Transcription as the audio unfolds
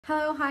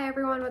Hello, hi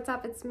everyone, what's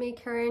up? It's me,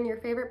 Kiran, your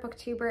favorite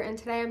booktuber, and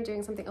today I'm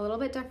doing something a little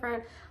bit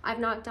different. I've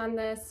not done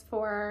this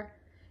for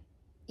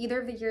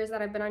either of the years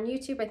that I've been on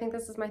YouTube. I think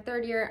this is my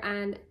third year,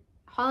 and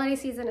holiday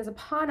season is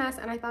upon us,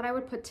 and I thought I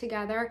would put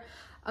together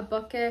a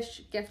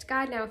Bookish gift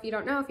guide. Now, if you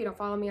don't know, if you don't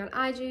follow me on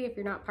IG, if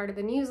you're not part of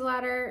the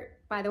newsletter,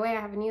 by the way,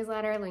 I have a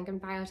newsletter, link in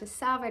bio to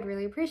sub, I'd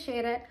really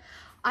appreciate it.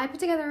 I put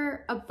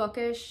together a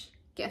Bookish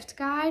gift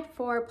guide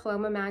for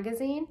Paloma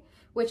magazine,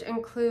 which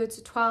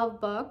includes 12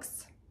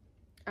 books,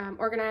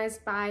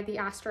 organized by the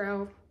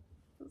Astro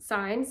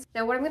signs.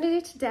 Now what I'm going to do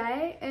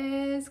today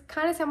is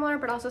kind of similar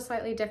but also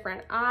slightly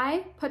different.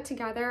 I put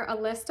together a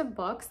list of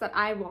books that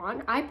I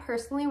want. I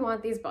personally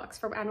want these books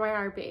from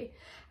NYRB,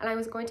 and I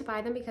was going to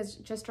buy them because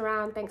just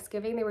around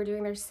Thanksgiving they were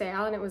doing their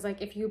sale, and it was like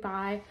if you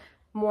buy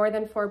more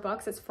than 4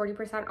 books it's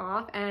 40%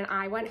 off, and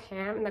I went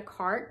ham in the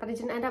cart, but I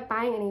didn't end up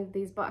buying any of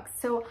these books.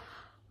 So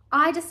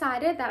I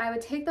decided that I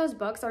would take those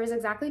books, there was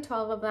exactly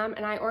 12 of them,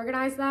 and I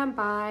organized them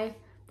by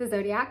the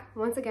zodiac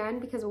once again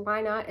because why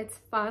not? It's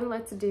fun,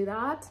 let's do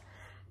that.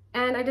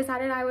 And I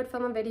decided I would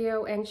film a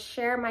video and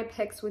share my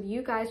picks with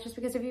you guys, just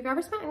because if you've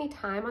ever spent any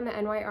time on the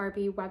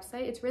NYRB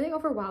website, it's really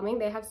overwhelming.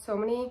 They have so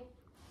many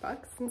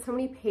books and so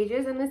many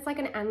pages, and it's like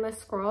an endless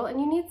scroll, and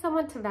you need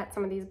someone to vet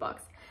some of these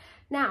books.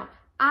 Now,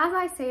 as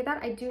I say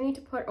that, I do need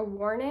to put a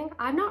warning.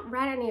 I've not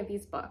read any of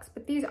these books,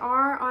 but these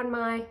are on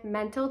my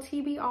mental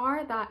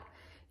TBR that,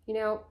 you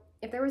know,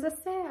 if there was a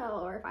sale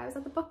or if I was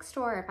at the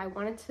bookstore, if I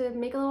wanted to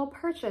make a little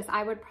purchase,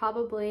 I would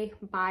probably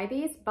buy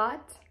these,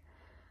 but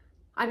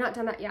I've not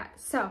done that yet.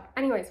 So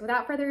anyways,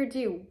 without further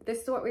ado,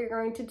 this is what we're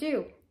going to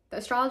do. The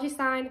astrology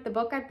sign, the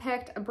book I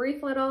picked, a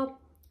brief little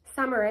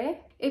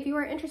summary. If you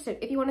are interested,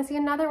 if you want to see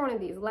another one of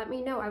these, let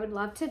me know. I would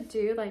love to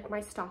do like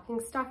my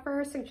stocking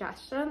stuffer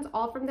suggestions,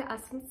 all from the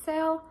Essence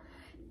sale.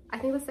 I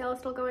think the sale is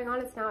still going on.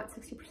 It's now at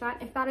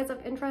 60%. If that is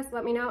of interest,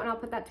 let me know and I'll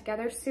put that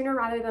together sooner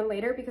rather than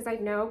later, because I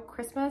know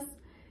Christmas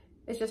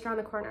is just around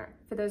the corner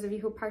for those of you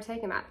who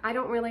partake in that. I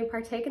don't really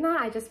partake in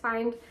that. I just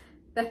find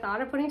the thought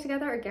of putting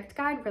together a gift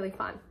guide really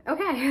fun.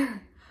 Okay,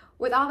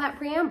 with all that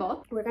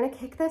preamble, we're gonna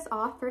kick this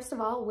off first of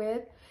all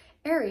with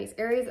Aries.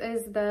 Aries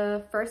is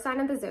the first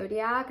sign of the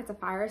zodiac. It's a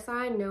fire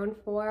sign known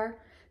for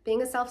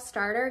being a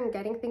self-starter and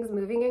getting things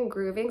moving and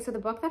grooving. So the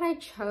book that I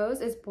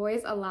chose is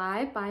Boys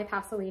Alive by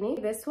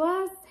Pasolini. This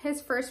was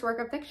his first work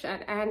of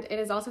fiction, and it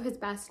is also his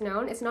best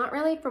known. It's not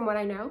really, from what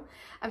I know,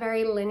 a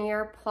very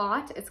linear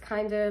plot. It's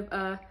kind of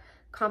a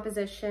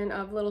composition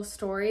of little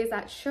stories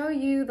that show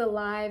you the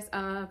lives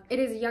of, it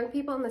is young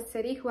people in the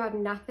city who have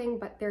nothing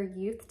but their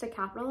youth to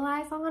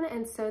capitalize on,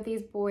 and so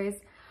these boys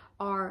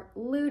are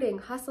looting,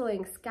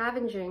 hustling,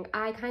 scavenging.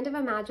 I kind of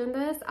imagine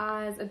this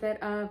as a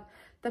bit of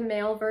the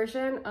male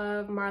version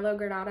of Marlo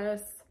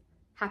Granato's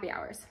Happy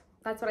Hours.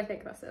 That's what I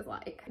think this is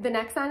like. The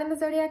next sign in the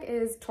zodiac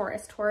is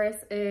Taurus.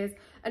 Taurus is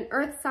an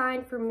earth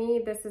sign. For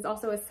me, this is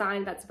also a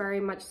sign that's very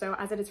much so,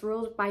 as it is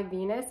ruled by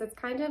Venus, it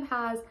kind of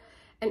has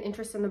an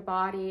interest in the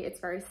body. It's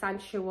very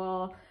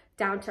sensual,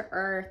 down to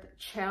earth,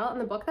 chill.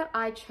 And the book that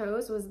I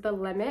chose was The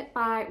Limit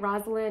by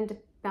Rosalind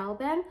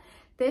Belben.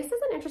 This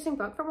is an interesting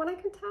book from what I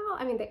can tell.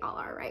 I mean, they all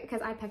are, right?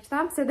 Because I picked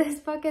them. So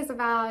this book is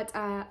about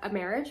a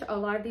marriage. A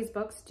lot of these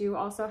books do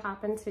also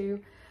happen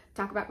to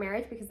talk about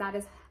marriage because that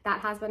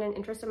has been an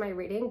interest in my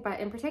reading. But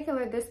in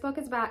particular, this book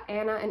is about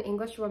Anna, an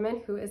English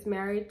woman who is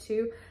married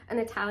to an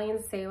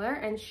Italian sailor,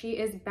 and she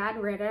is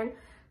bedridden,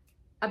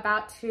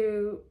 about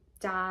to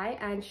die,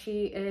 and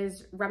she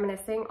is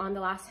reminiscing on the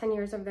last 10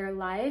 years of their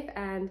life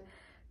and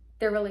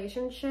their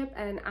relationship.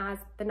 And as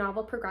the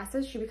novel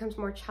progresses, she becomes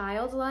more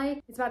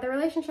childlike. It's about their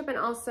relationship and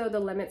also the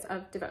limits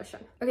of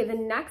devotion. Okay, the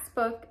next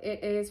book,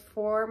 it is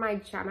for my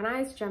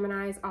Geminis.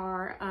 Geminis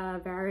are a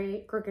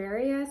very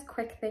gregarious,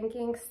 quick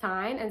thinking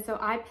sign, and so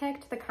I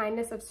picked The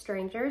Kindness of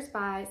Strangers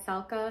by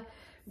Salka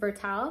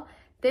Viertel.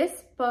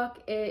 This book,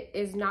 it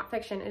is not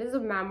fiction, it is a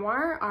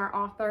memoir. Our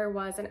author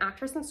was an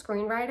actress and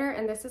screenwriter,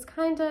 and this is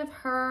kind of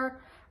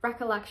her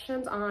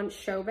recollections on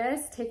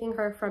showbiz, taking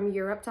her from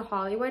Europe to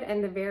Hollywood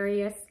and the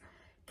various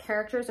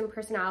characters and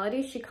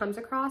personalities she comes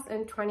across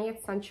in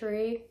 20th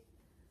century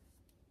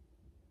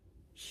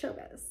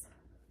showbiz.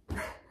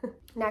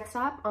 Next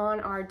up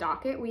on our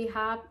docket, we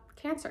have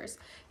Cancers.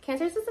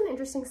 Cancers is an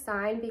interesting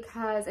sign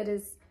because it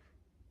is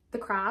the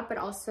crab, but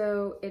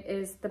also it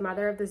is the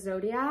mother of the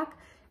zodiac.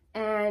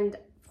 And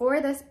for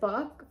this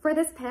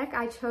pick,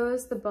 I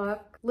chose the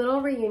book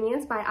Little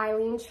Reunions by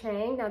Eileen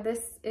Chang. Now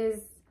this is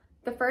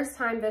the first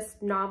time this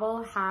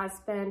novel has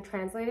been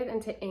translated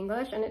into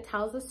English, and it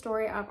tells the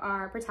story of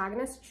our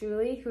protagonist,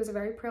 Julie, who's a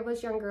very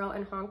privileged young girl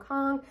in Hong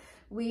Kong.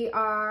 We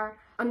are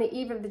on the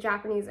eve of the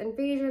Japanese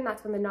invasion.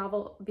 That's when the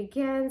novel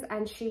begins,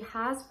 and she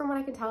has, from what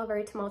I can tell, a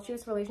very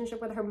tumultuous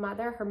relationship with her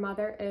mother. Her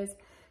mother is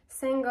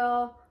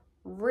single,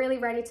 really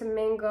ready to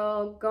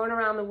mingle, going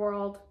around the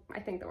world, I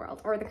think the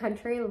world, or the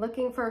country,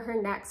 looking for her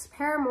next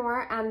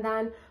paramour. And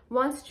then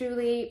once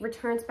Julie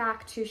returns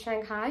back to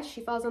Shanghai,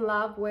 she falls in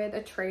love with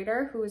a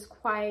trader who is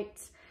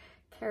quite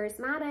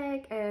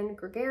charismatic and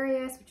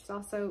gregarious, which is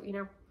also, you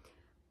know,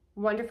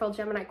 wonderful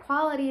Gemini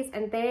qualities.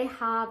 And they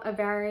have a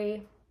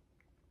very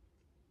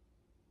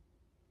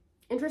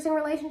interesting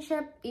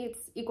relationship.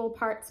 It's equal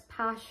parts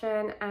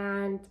passion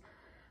and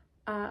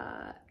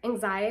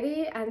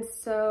anxiety. And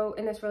so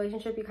in this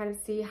relationship, you kind of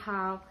see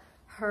how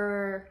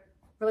her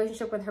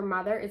relationship with her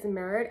mother is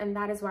mirrored, and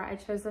that is why I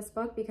chose this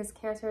book, because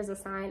Cancer is a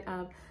sign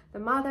of the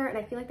mother, and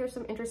I feel like there's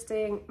some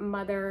interesting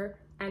mother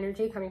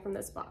energy coming from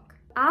this book.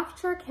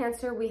 After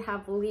Cancer, we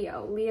have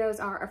Leo. Leos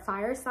are a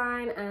fire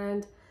sign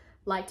and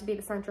like to be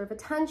the center of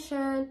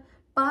attention,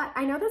 but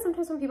I know that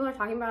sometimes when people are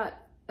talking about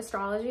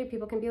astrology,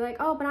 people can be like,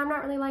 oh, but I'm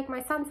not really like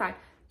my sun sign.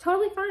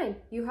 Totally fine.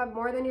 You have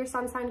more than your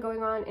sun sign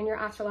going on in your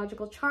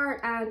astrological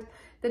chart, and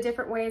the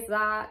different ways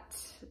that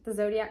the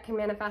zodiac can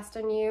manifest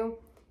in you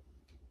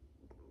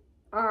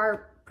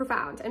are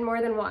profound and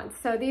more than once.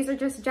 So these are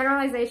just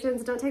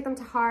generalizations. Don't take them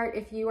to heart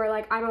if you are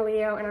like, I'm a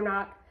Leo and I'm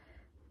not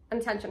an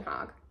attention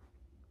hog.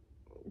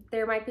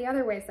 There might be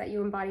other ways that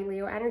you embody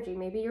Leo energy.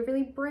 Maybe you're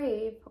really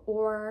brave,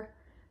 or,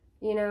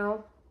 you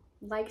know,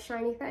 like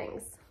shiny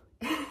things.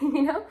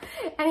 You know,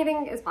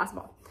 anything is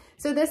possible.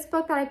 So this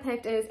book that I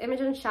picked is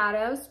Image and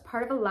Shadows,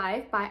 Part of a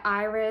Life by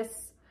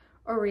Iris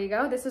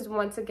Origo. This is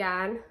once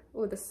again,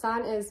 oh, the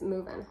sun is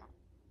moving.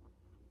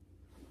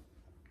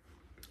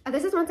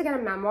 This is once again a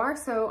memoir.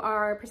 So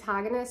our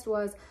protagonist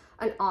was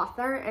an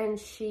author, and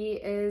she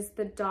is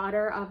the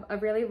daughter of a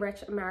really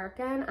rich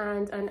American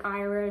and an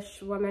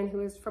Irish woman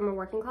who is from a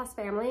working class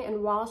family.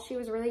 And while she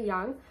was really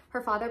young,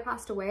 her father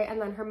passed away,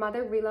 and then her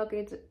mother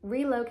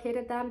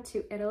relocated them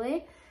to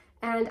Italy.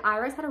 And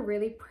Iris had a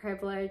really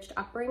privileged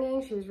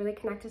upbringing. She was really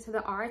connected to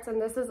the arts,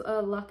 and this is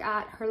a look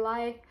at her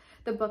life,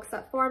 the books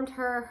that formed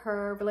her,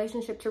 her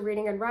relationship to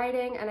reading and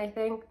writing, and I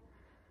think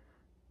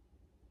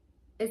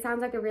it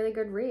sounds like a really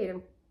good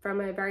read from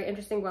a very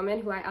interesting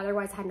woman who I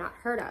otherwise had not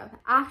heard of.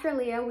 After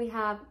Leo, we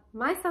have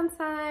my sun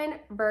sign,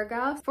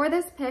 Virgo. For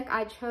this pick,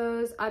 I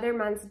chose Other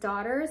Men's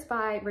Daughters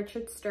by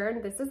Richard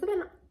Stern. This has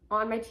been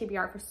on my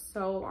TBR for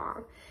so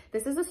long.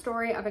 This is a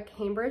story of a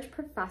Cambridge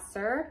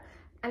professor,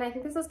 and I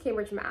think this is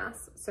Cambridge,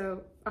 Mass.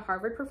 So a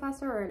Harvard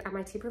professor or an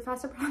MIT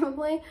professor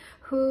probably,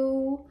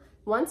 who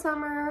one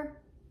summer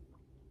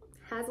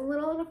has a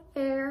little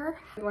affair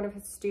with one of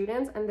his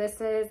students, and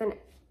this is an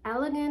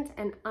elegant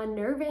and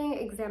unnerving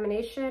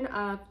examination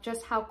of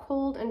just how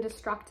cold and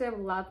destructive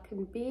love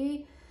can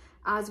be,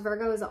 as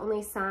Virgo is the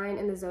only sign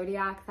in the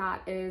zodiac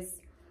that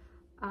is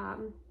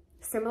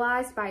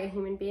symbolized by a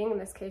human being, in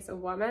this case a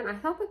woman. I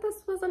thought that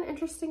this was an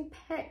interesting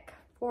pick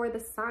for the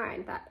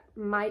sign that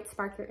might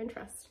spark your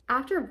interest.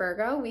 After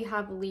Virgo, we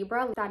have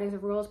Libra, that is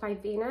ruled by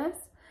Venus,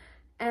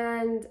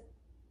 and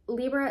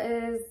Libra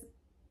is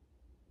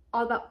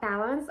all about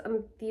balance.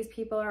 These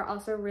people are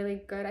also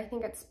really good, I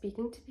think, at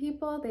speaking to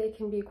people. They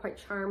can be quite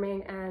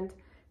charming and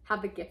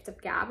have the gift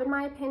of gab, in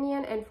my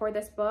opinion. And for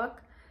this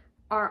book,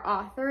 our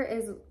author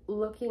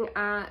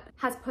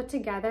has put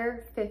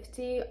together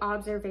 50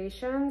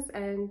 observations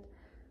and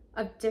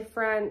of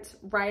different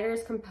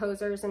writers,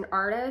 composers, and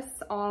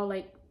artists, all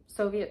like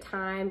Soviet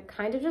time,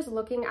 kind of just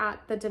looking at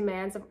the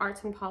demands of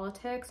arts and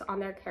politics on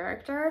their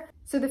character.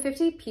 So the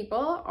 50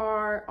 people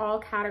are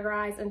all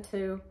categorized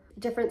into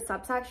different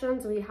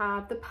subsections. We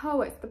have the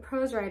poets, the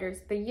prose writers,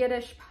 the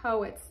Yiddish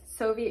poets,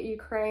 Soviet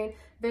Ukraine,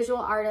 visual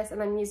artists, and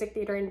then music,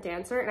 theater, and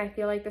dancer. And I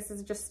feel like this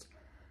is just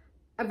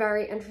a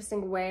very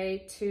interesting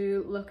way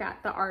to look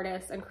at the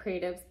artists and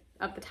creatives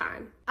of the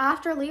time.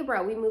 After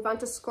Libra, we move on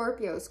to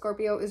Scorpio.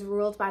 Scorpio is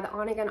ruled by the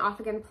on-again,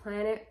 off-again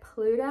planet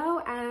Pluto,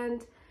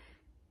 and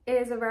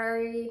is a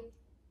very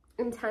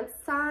intense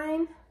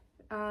sign.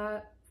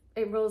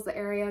 It rules the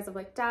areas of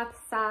like death,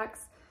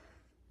 sex,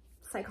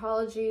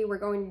 psychology. We're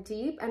going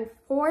deep, and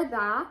for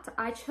that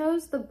I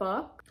chose the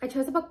book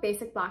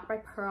Basic Black by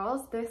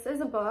Pearls. This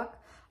is a book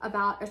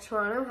about a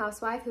Toronto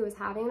housewife who is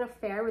having an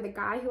affair with a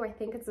guy who I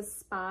think is a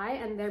spy,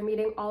 and they're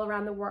meeting all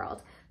around the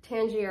world,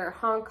 Tangier,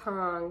 Hong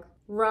Kong,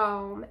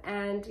 Rome,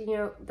 and you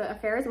know, the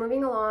affair is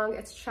moving along,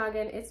 it's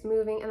chugging, it's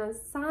moving, and then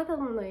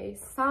suddenly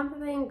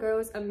something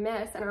goes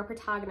amiss, and our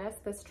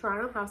protagonist, this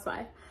Toronto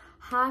housewife,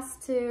 has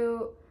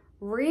to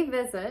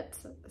revisit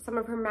some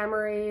of her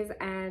memories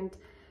and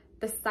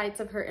the sights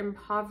of her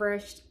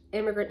impoverished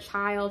immigrant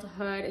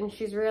childhood, and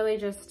she's really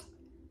just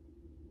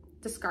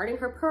discarding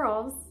her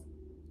pearls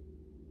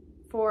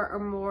for a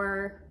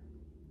more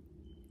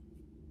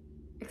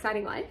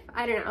exciting life.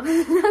 I don't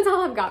know. That's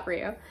all I've got for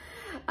you.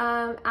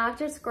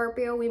 After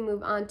Scorpio, we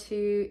move on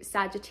to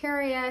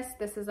Sagittarius.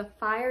 This is a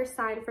fire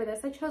sign. For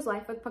this, I chose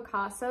Life with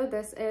Picasso.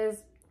 This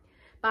is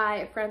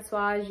by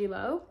Françoise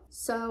Gilot.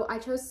 So I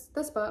chose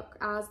this book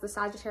as the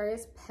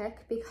Sagittarius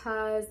pick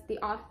because the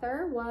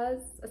author was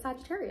a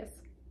Sagittarius.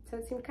 So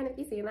it seemed kind of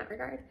easy in that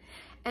regard.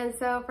 And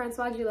so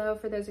Françoise Gilot,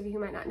 for those of you who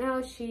might not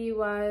know, she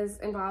was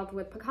involved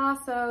with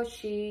Picasso.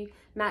 She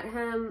met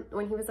him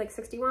when he was like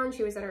 61.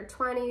 She was in her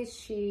 20s.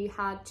 She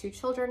had 2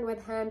 children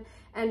with him.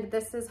 And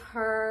this is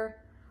her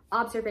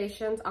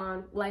observations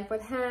on life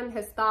with him,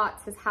 his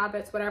thoughts, his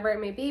habits, whatever it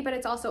may be. But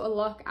it's also a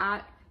look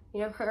at,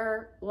 you know,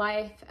 her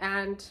life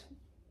and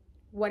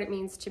what it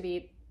means to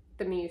be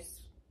the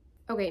muse.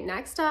 Okay,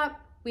 next up,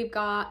 we've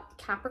got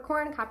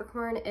Capricorn.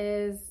 Capricorn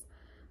is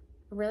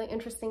a really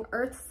interesting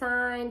earth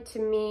sign. To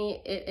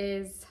me, it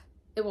is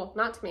well,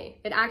 not to me,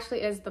 it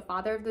actually is the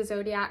father of the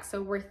zodiac.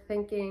 So we're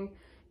thinking,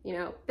 you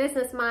know,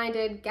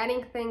 business-minded,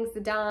 getting things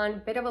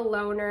done, bit of a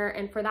loner,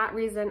 and for that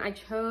reason, I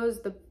chose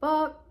the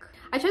book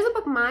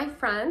My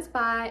Friends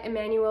by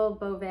Emmanuel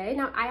Bove.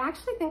 Now, I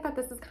actually think that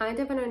this is kind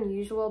of an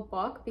unusual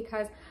book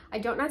because I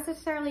don't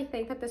necessarily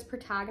think that this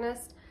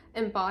protagonist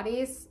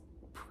embodies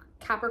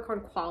Capricorn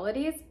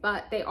qualities,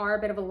 but they are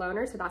a bit of a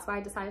loner, so that's why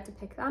I decided to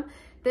pick them.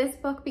 This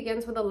book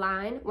begins with a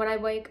line: "When I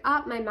wake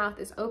up, my mouth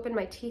is open,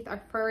 my teeth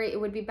are furry. It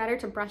would be better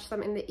to brush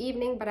them in the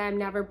evening, but I am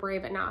never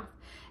brave enough."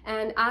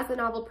 And as the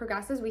novel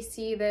progresses, we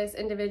see this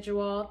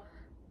individual,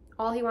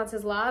 all he wants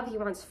is love, he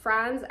wants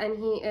friends, and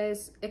he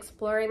is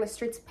exploring the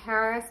streets of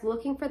Paris,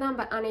 looking for them,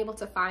 but unable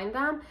to find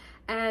them.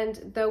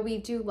 And though we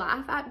do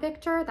laugh at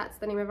Victor, that's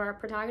the name of our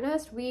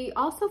protagonist, we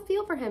also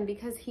feel for him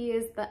because he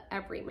is the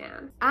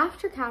everyman.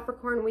 After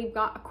Capricorn, we've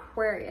got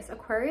Aquarius.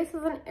 Aquarius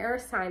is an air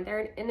sign. They're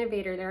an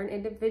innovator, they're an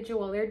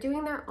individual, they're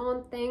doing their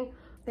own thing.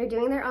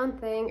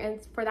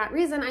 And for that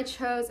reason, I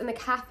chose In the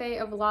Café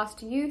of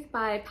Lost Youth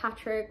by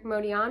Patrick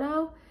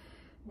Modiano.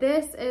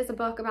 This is a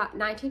book about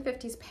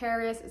 1950s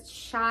Paris. It's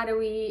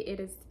shadowy, it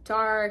is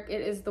dark,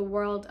 it is the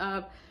world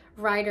of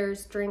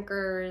writers,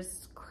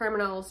 drinkers,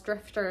 criminals,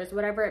 drifters,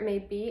 whatever it may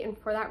be. And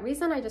for that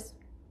reason, I just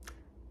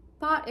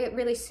thought it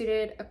really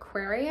suited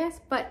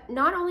Aquarius. But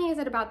not only is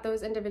it about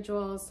those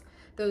individuals,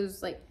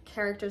 those like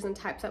characters and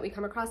types that we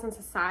come across in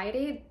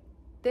society,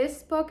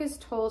 this book is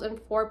told in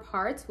 4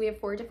 parts. We have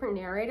 4 different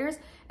narrators,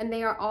 and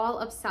they are all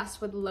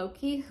obsessed with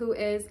Loki, who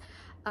is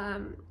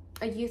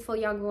a youthful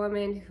young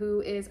woman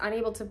who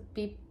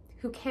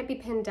can't be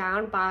pinned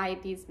down by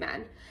these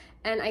men.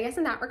 And I guess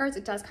in that regards,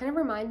 it does kind of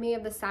remind me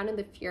of The Sound and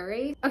the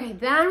Fury. Okay,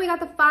 then we got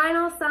the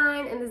final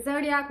sign in the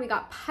zodiac. We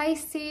got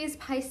Pisces.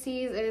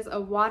 Pisces is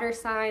a water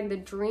sign, the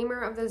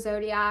dreamer of the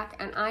zodiac,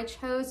 and I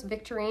chose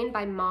Victorine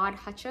by Maude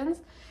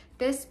Hutchins.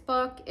 This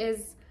book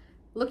is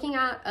looking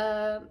at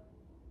a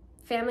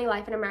family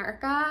life in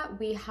America.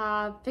 We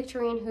have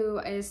Victorine, who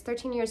is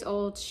 13 years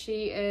old.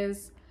 She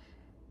is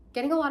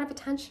getting a lot of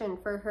attention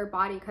for her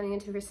body, cutting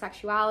into her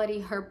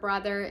sexuality. Her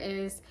brother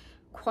is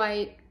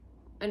quite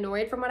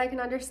annoyed, from what I can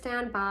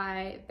understand,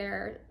 by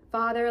their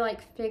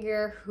father-like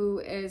figure who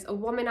is a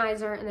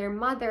womanizer, and their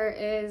mother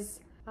is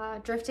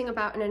drifting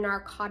about in a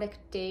narcotic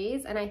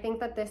daze. And I think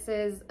that this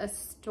is a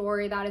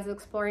story that is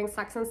exploring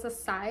sex and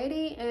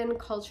society and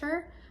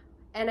culture.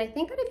 And I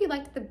think that if you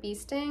liked the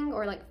beasting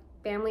or like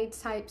family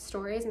type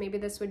stories, maybe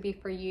this would be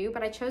for you.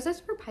 But I chose this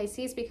for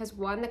Pisces because,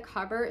 one, the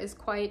cover is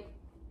quite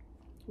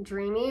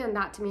dreamy, and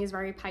that to me is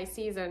very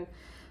Pisces and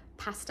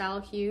pastel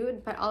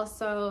hued, but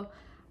also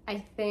I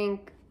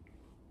think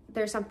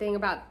there's something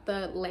about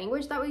the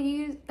language that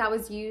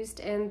was used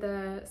in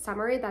the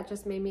summary that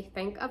just made me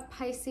think of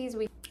Pisces.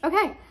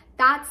 Okay,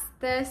 that's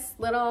this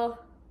little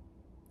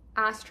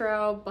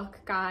Astro book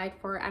guide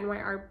for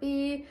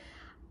NYRB.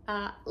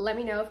 Let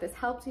me know if this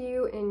helped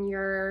you in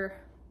your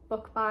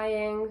book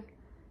buying,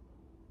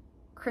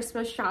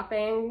 Christmas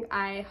shopping.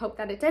 I hope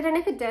that it did, and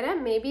if it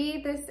didn't,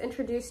 maybe this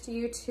introduced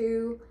you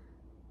to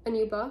a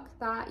new book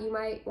that you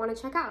might want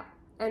to check out.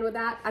 And with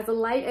that, as the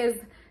light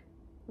is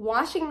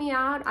washing me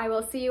out, I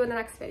will see you in the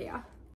next video.